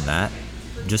deliver on that,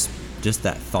 just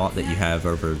that thought that you have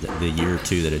over the year or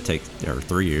two that it takes, or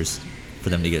 3 years, for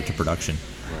them to get it to production,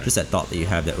 Right. just that thought that you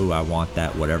have that, I want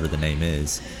that, whatever the name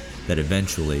is, that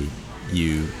eventually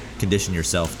you condition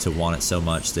yourself to want it so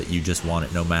much that you just want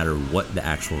it no matter what the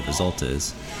actual result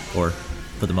is, or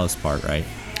for the most part, right?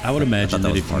 I would imagine that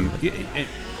that was if part you, of it.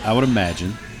 I would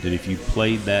imagine that if you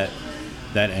played that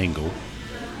angle,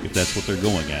 if that's what they're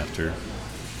going after,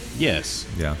 yes,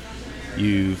 Yeah.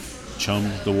 you've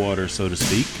chummed the water, so to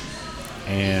speak,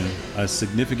 and a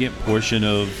significant portion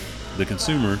of the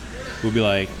consumer will be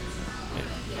like,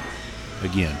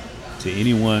 again, to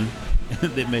anyone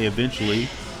that may eventually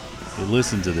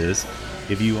listen to this,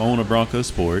 if you own a Bronco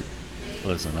Sport,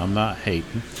 listen, I'm not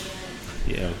hating.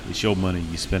 It's your money,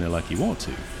 you spend it like you want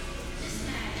to.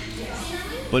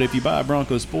 But if you buy a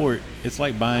Bronco Sport, it's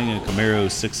like buying a Camaro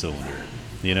 6-cylinder.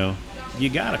 You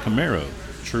got a Camaro,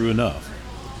 true enough.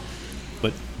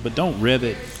 But don't rev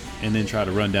it and then try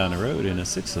to run down the road in a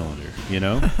 6-cylinder,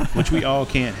 which we all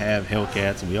can't have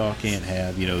Hellcats, and we all can't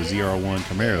have, ZR1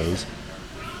 Camaros.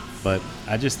 But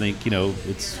I just think,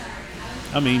 it's,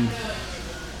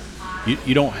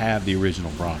 you don't have the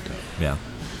original Bronco. Yeah.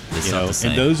 It's not the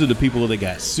same. And those are the people that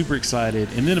got super excited.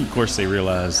 And then, of course, they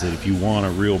realized that if you want a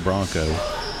real Bronco,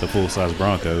 the full-size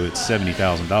Bronco, it's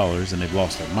 $70,000, and they've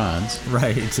lost their minds.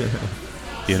 Right.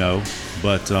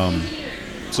 But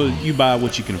so you buy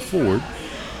what you can afford,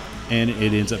 and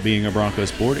it ends up being a Bronco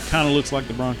Sport. It kind of looks like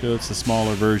the Bronco. It's a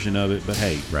smaller version of it, but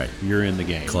hey, Right. you're in the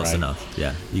game. Close right? enough.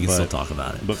 Yeah. You can But- still talk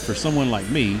about it. But for someone like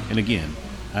me, and again,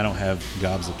 I don't have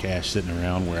gobs of cash sitting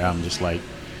around where I'm just like,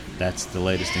 that's the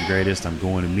latest and greatest. I'm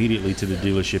going immediately to the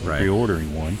dealership and Right.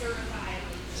 pre-ordering one.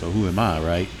 So who am I,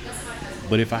 right?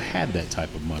 But if I had that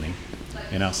type of money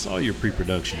and I saw your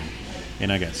pre-production and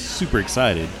I got super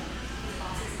excited,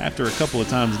 after a couple of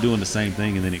times doing the same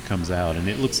thing and then it comes out and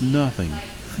it looks nothing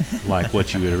like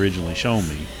what you had originally shown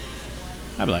me,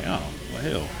 I'd be like, oh, well,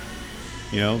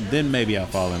 hell. Then maybe I'll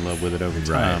fall in love with it over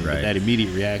time. right. But that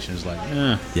immediate reaction is like,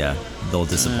 Yeah, a little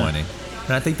disappointing.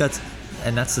 And I think that's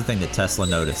the thing that Tesla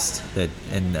noticed, that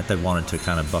they wanted to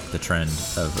kind of buck the trend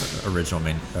of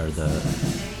the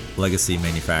legacy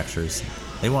manufacturers.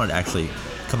 They wanted to actually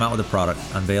come out with a product,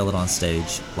 unveil it on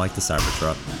stage like the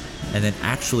Cybertruck, and then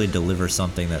actually deliver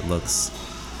something that looks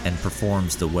and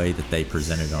performs the way that they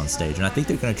presented it on stage. And I think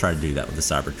they're going to try to do that with the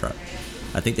Cybertruck.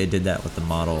 I think they did that with the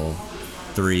Model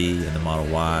 3 and the Model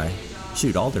Y.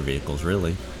 Shoot, all their vehicles,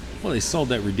 really. well, they sold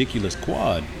that ridiculous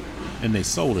quad and they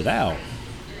sold it out.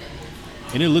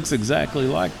 And it looks exactly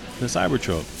like the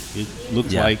Cybertruck. It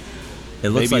looks Yeah. like It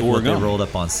looks maybe like what they origami. rolled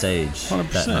up on stage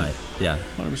 100%. that night. Yeah,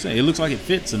 100%. It looks like it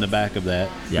fits in the back of that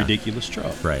Yeah. ridiculous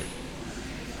truck. right.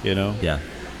 Yeah.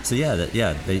 So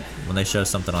they when they show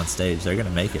something on stage, they're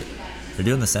gonna make it. They're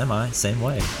doing the semi same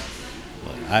way.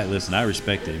 I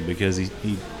respect him because he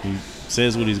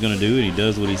says what he's going to do and he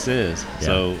does what he says. Yeah.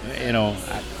 So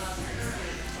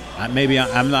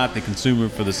I'm not the consumer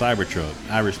for the Cybertruck.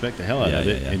 I respect the hell out of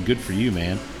it, yeah. and good for you,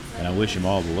 man. And I wish him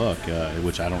all the luck,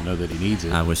 which I don't know that he needs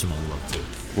it. I wish him all the luck too.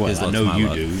 Well, His I luck's know my you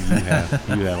luck. do.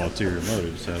 You have ulterior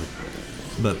motives. So,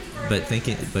 But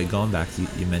going back,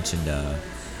 you mentioned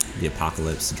the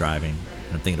apocalypse driving.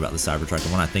 And I'm thinking about the Cybertruck,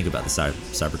 and when I think about the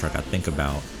Cybertruck, I think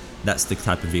about that's the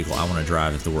type of vehicle I want to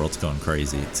drive if the world's going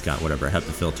crazy. It's got whatever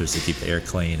HEPA filters to keep the air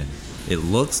clean, and it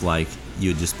looks like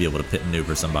you'd just be able to pit and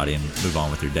maneuver somebody and move on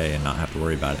with your day and not have to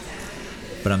worry about it.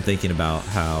 But I'm thinking about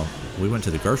how we went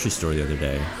to the grocery store the other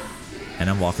day, and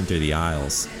I'm walking through the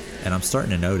aisles, and I'm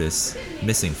starting to notice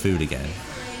missing food again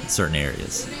in certain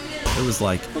areas. It was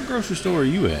like, what grocery store are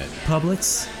you at?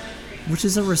 Publix, which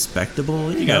is a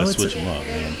respectable. You gotta switch them up,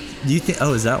 man. Do you think?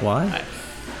 Oh, is that why?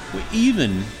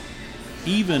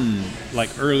 Even like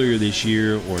earlier this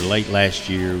year or late last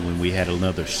year when we had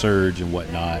another surge and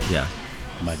whatnot. Yeah.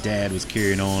 My dad was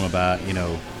carrying on about, what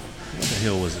the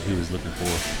hell was it he was looking for?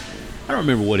 I don't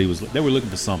remember what he was. They were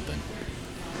looking for something.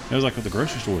 It was like, the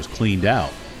grocery store was cleaned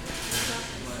out.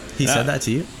 He said that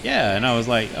to you? Yeah, and I was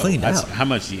like, cleaned out. How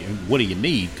much? What do you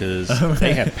need? Because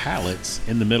they have pallets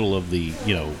in the middle of the,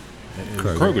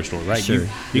 Kroger store, right? Sure.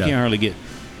 You can't hardly get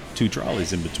 2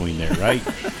 trolleys in between there, right?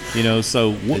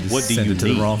 So what do you need?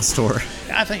 To the wrong store.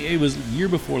 I think it was year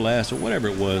before last or whatever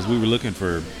it was. We were looking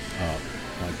for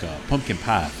pumpkin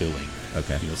pie filling.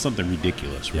 Okay. Something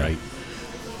ridiculous, Yeah. right?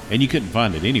 And you couldn't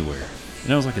find it anywhere.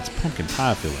 And I was like, it's pumpkin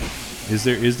pie filling.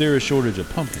 Is there a shortage of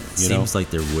pumpkin? Seems like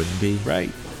there wouldn't be.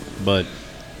 Right. But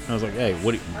I was like, hey,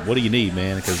 what do you need,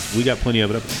 man? Because we got plenty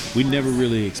of it up. We never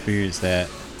really experienced that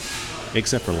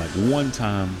except for like one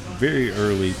time, very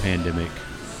early pandemic,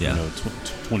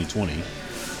 2020.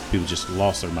 People just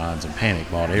lost their minds and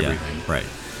panic, bought everything. Yeah, right.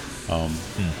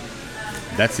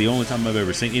 That's the only time I've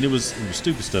ever seen. And it was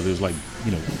stupid stuff. It was like,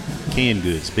 canned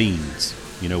goods, beans,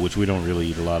 which we don't really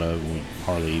eat a lot of. We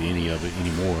hardly eat any of it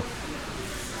anymore.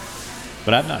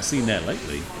 But I've not seen that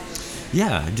lately.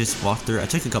 Yeah, I just walked through. I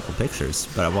took a couple pictures,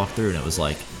 but I walked through and it was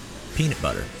like peanut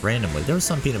butter randomly. There was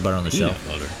some peanut butter on the shelf.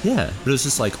 Peanut butter? Yeah, but it was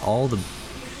just like it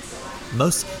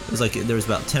was like there was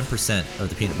about 10% of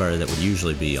the peanut butter that would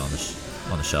usually be on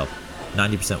the shelf.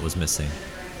 90% was missing.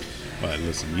 Well,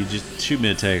 listen, you just shoot me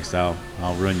a text. I'll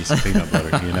run you some peanut butter.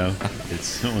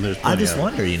 It's when there's plenty I just of it.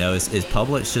 wonder, is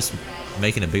Publix just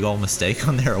making a big old mistake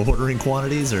on their ordering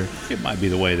quantities, or It might be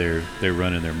the way they're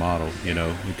running their model.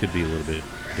 It could be a little bit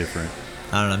different.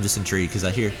 I don't know. I'm just intrigued because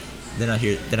then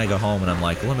I go home and I'm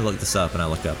like, let me look this up, and I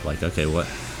look up like, okay, what,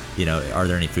 are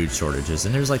there any food shortages?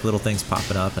 And there's like little things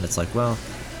popping up, and it's like, well,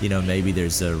 maybe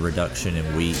there's a reduction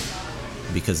in wheat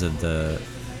because of the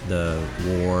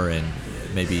war, and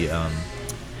maybe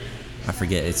I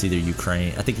forget, it's either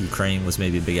Ukraine. I think Ukraine was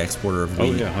maybe a big exporter of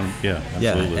wheat. Yeah,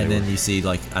 absolutely. And then you see,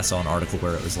 like, I saw an article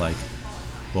where it was like,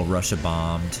 well, Russia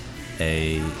bombed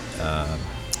a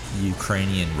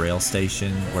Ukrainian rail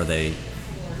station where they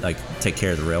like take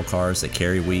care of the rail cars that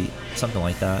carry wheat, something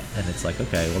like that. And it's like,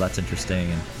 okay, well, that's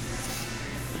interesting.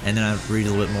 And then I read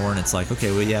a little bit more, and it's like, okay,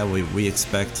 well, yeah, we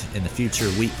expect in the future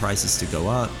wheat prices to go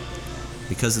up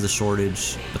because of the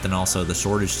shortage, but then also the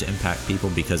shortage to impact people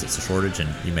because it's a shortage and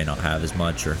you may not have as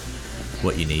much or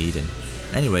what you need. And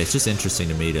anyway, it's just interesting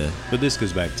to me to... But this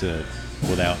goes back to,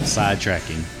 without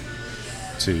sidetracking,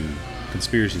 to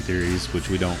conspiracy theories, which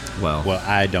we don't... Well,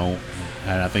 I don't,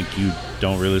 and I think you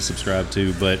don't really subscribe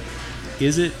to, but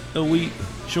is it a wheat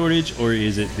shortage or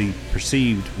is it the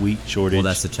perceived wheat shortage? Well,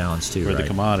 that's the challenge too, for right? the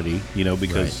commodity,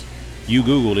 because... Right. You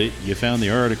Googled it, you found the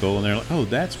article, and they're like, "Oh,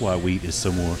 that's why wheat is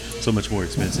so much more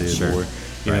expensive." Sure. Or,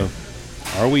 you know,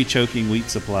 are we choking wheat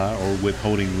supply or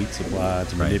withholding wheat supply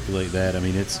to manipulate that? I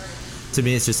mean, to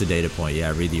me, it's just a data point. Yeah,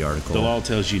 I read the article. The law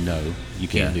tells you no, you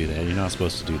can't do that. You're not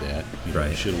supposed to do that. You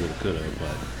should have, would have, could have,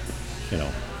 but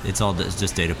it's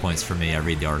just data points for me. I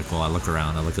read the article, I look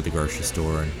around, I look at the grocery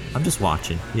store, and I'm just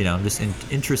watching. I'm just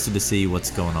interested to see what's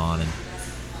going on, and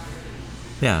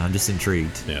I'm just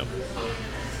intrigued. Yeah.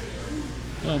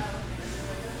 Well,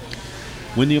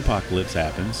 when the apocalypse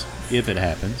happens, if it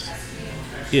happens,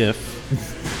 if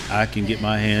I can get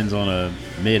my hands on a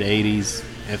mid-'80s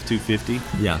F-250,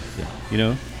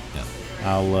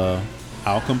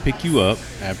 I'll come pick you up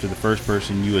after the first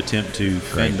person you attempt to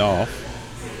fend off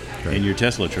in your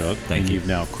Tesla truck, and you've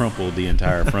now crumpled the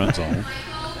entire front zone.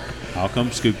 I'll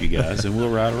come scoop you guys, and we'll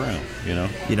ride around,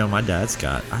 my dad's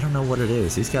got, I don't know what it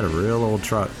is. He's got a real old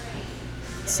truck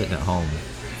sitting at home,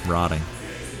 rotting.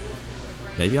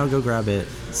 Maybe I'll go grab it,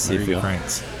 see if it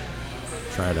cranks.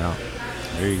 Try it out.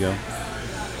 There you go.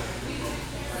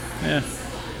 Yeah,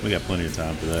 we got plenty of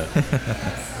time for that.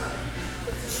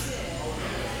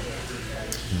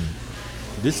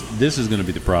 This is going to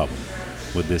be the problem.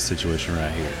 with this situation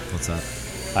right here. What's up?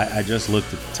 I just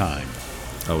looked at the time.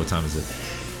 Oh, what time is it?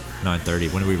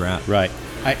 9:30. When do we wrap? Right.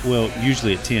 Well,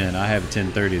 usually at 10. I have a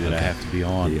 10:30 that I have to be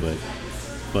on,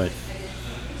 but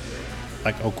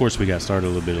like, of course, we got started a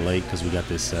little bit late because we got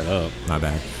this set up. My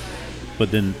bad.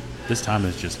 But then this time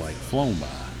has just like flown by.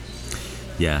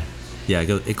 Yeah.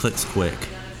 It clicks quick.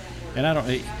 And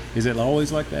is it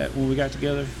always like that when we got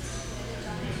together?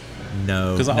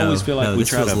 No, because I always feel like we this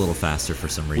try feels to a little faster for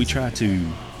some reason.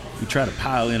 We try to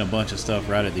pile in a bunch of stuff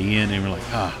right at the end, and we're like,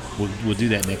 we'll do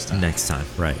that next time. Next time,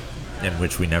 right? In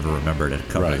which we never remember to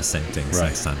cover the same things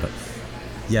next time. But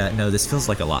yeah, no, this feels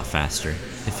like a lot faster.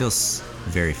 It feels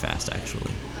very fast,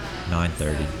 actually.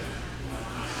 9:30.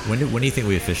 When do you think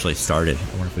we officially started?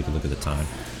 I wonder if we could look at the time.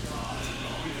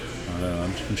 I don't know.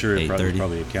 I'm sure it's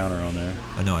probably a counter on there.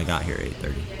 Oh no, I got here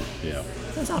 8:30. Yeah.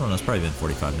 I don't know. It's probably been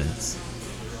 45 minutes.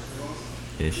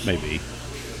 Ish. Maybe.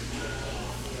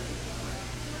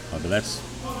 But that's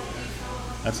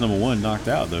number one knocked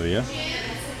out, though, yeah?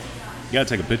 You got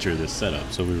to take a picture of this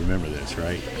setup so we remember this,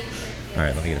 right? All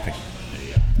right, let me get a picture. There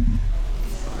you go.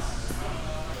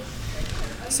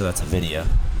 So that's a video.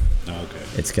 Oh, okay.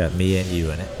 It's got me and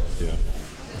you in it. Yeah.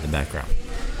 In the background.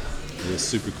 This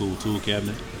super cool tool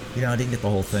cabinet. You know, I didn't get the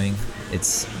whole thing.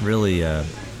 It's really, it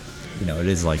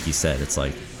is like you said. It's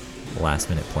like last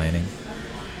minute planning.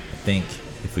 I think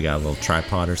if we got a little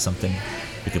tripod or something,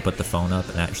 we could put the phone up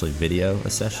and actually video a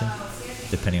session,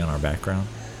 depending on our background.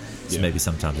 So maybe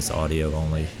sometimes it's audio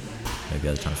only. Maybe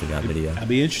other times we got video. I'd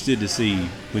be interested to see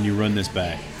when you run this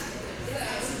back.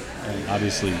 And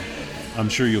obviously, I'm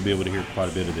sure you'll be able to hear quite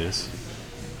a bit of this.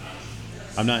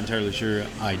 I'm not entirely sure.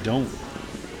 I don't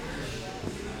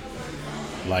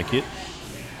like it.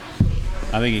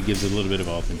 I think it gives a little bit of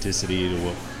authenticity to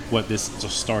what this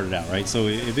just started out, right? So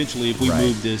eventually, if we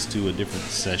move this to a different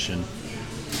session,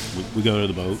 we go to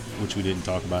the boat, which we didn't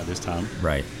talk about this time.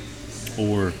 Right.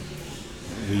 Or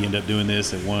we end up doing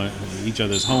this at each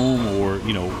other's home, or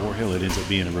hell, it ends up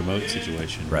being a remote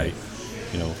situation, right?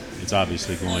 It's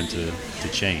obviously going to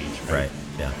change, right?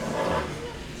 Yeah.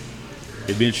 So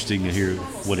it'd be interesting to hear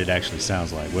what it actually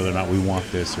sounds like, whether or not we want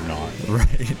this or not.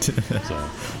 Right. So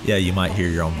yeah, you might hear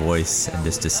your own voice and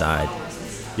just decide.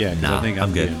 Yeah, because I think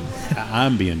I'm good.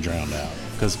 I'm being drowned out.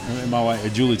 Because my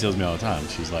wife, Julie, tells me all the time.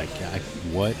 She's like,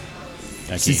 "What?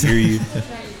 I can't hear you,"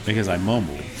 because I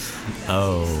mumble.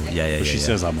 Oh, yeah. But she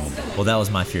says I mumble. Well, that was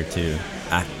my fear too.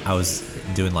 I was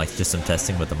doing like just some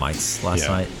testing with the mics last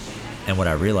night, and what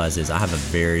I realized is I have a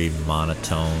very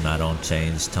monotone. I don't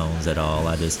change tones at all.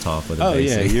 I just talk with a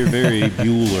basic. Oh yeah, you're very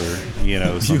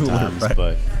Bueller, sometimes, right.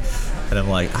 But. And I'm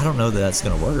like, I don't know that that's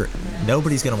going to work.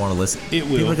 Nobody's going to want to listen. It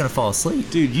will. People are going to fall asleep.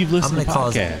 Dude, you've listened to podcasts.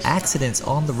 I'm going to cause accidents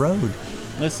on the road.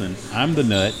 Listen, I'm the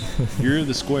nut. You're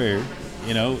the square.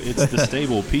 It's the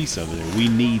stable piece of it. We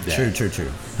need that.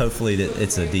 True. Hopefully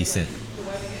it's a decent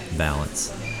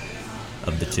balance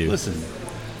of the two. Listen,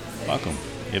 fuck them.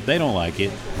 If they don't like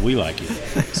it, we like it.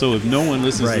 So if no one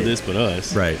listens to this but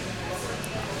us, I'm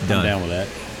down with that.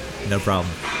 No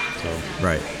problem. So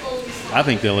right. I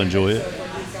think they'll enjoy it.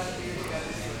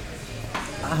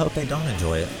 I hope they don't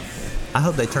enjoy it. I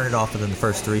hope they turn it off within the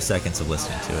first 3 seconds of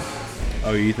listening to it.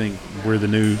 Oh, you think we're the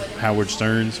new Howard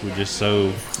Sterns? We're just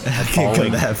so I can't go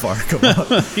that far. Come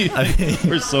on.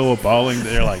 We're so appalling.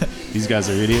 They're like, these guys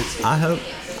are idiots. I hope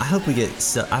we get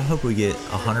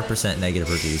 100% negative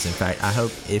reviews. In fact, I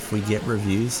hope if we get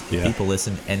reviews, people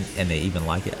listen and they even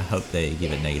like it. I hope they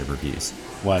give it negative reviews.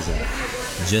 Why is that?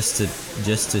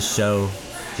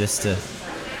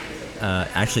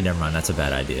 Actually, never mind. That's a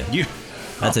bad idea.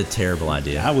 That's a terrible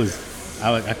idea.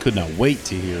 I could not wait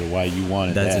to hear why you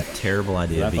wanted that. That's a terrible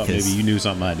idea. I thought maybe you knew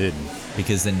something I didn't.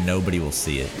 Because then nobody will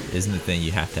see it. Isn't the thing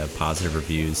you have to have positive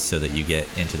reviews so that you get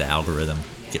into the algorithm,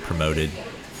 get promoted,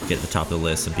 get at the top of the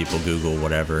list, and people Google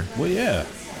whatever. Well, yeah.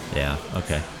 Yeah.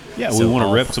 Okay. Yeah, we want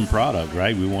to rep some product,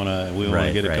 right? We want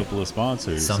to get a couple of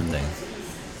sponsors. Something.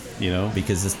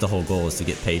 Because it's the whole goal is to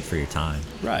get paid for your time.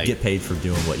 Right. Get paid for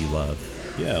doing what you love.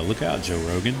 Yeah. Look out, Joe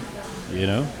Rogan.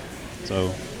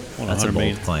 So. That's a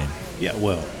bold claim. Yeah,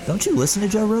 well. Don't you listen to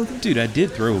Joe Rogan? Dude, I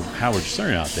did throw Howard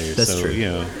Stern out there. That's true.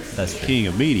 That's true. King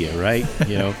of media, right?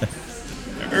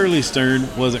 Early Stern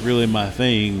wasn't really my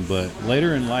thing, but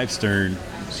later in life Stern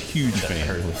was a huge fan.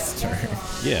 Early Stern.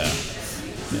 Yeah.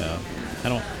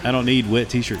 I don't need wet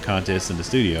t-shirt contests in the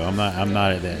studio. I'm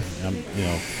not at that.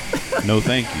 No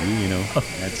thank you,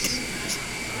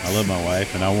 I love my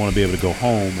wife and I want to be able to go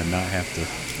home and not have to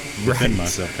defend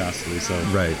myself constantly. So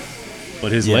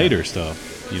But his later stuff,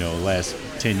 last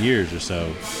 10 years or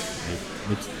so,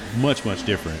 much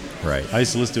different. Right. I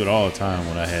used to listen to it all the time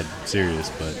when I had Sirius,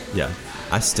 but Yeah.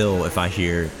 I still, if I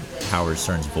hear Howard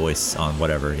Stern's voice on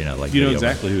whatever, you know, like you know video,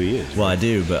 exactly who he is. Well, I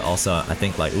do, but also I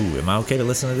think like, ooh, am I okay to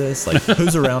listen to this? Like,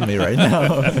 who's around me right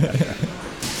now?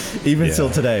 Even Yeah. till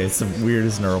today, it's the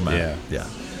weirdest neural map. Yeah. Yeah.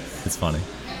 It's funny.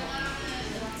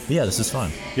 But yeah, this is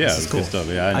fun. Yeah, this it's is cool. good stuff.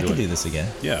 Yeah, I I enjoy could it. do this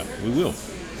again. Yeah, we will.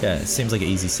 Yeah, it seems like an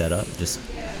easy setup. Just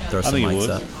throw some think it mics would.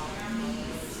 up.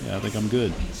 Yeah, I think I'm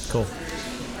good. Cool.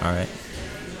 All right.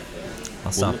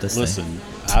 I'll stop this thing. Listen,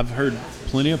 I've heard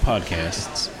plenty of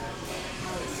podcasts.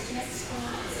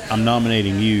 I'm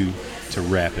nominating you to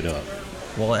wrap it up.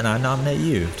 Well, and I nominate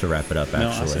you to wrap it up, No,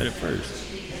 actually. I said it first.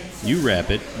 You wrap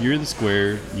it. You're the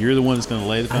square. You're the one that's going to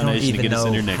lay the I don't foundation to even get us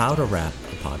in know there next how to time. wrap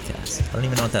a podcast. I don't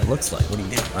even know what that looks like. What do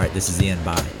you do? All right, this is the end.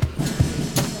 Bye.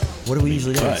 What do we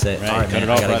usually do? Cut, Say, right, all right, cut man, it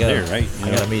off I gotta right go. there, right? You I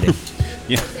know? got a meeting.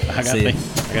 Yeah, I See ya.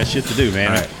 got shit to do,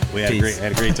 man. All right, We had peace.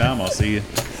 a great time. I'll see you in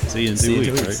 2 See you in 2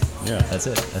 weeks, weeks. right? Yeah, That's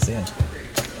it. That's the end.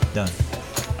 Done.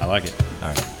 I like it. All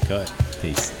right. Cut.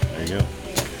 Peace. There you go.